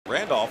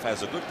Randolph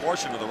has a good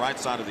portion of the right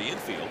side of the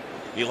infield.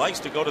 He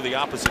likes to go to the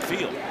opposite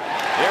field.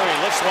 There he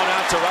lifts one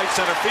out to right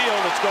center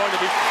field. It's going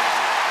to be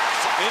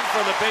in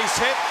for the base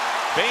hit.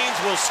 Baines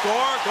will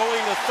score.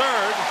 Going to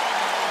third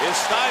is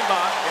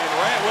Steinbach, and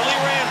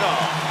Willie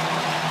Randolph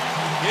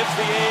gives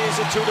the A's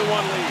a 2-1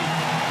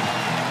 lead.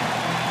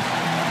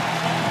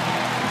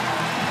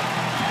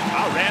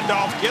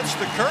 Randolph gets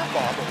the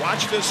curveball, but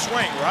watch this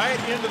swing right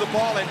into the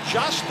ball and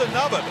just the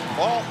nub of it.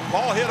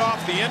 Ball hit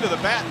off the end of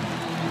the bat.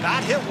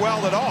 Not hit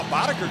well at all.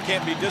 Boddicker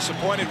can't be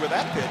disappointed with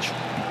that pitch.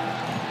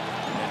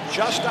 And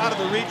just out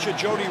of the reach of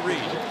Jody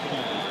Reed.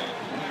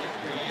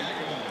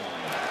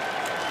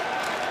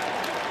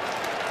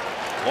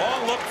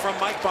 Long look from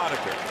Mike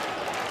Boddicker.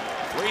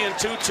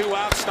 3-2, 2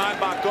 out.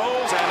 Steinbach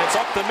goes, and it's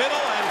up the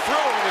middle and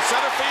through to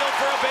center field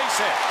for a base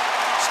hit.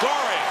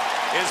 Scoring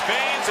is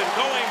Baines, and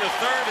going to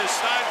third is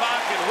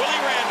Steinbach, and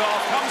Willie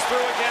Randolph comes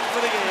through again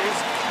for the A's,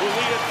 who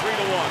lead it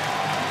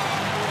 3-1.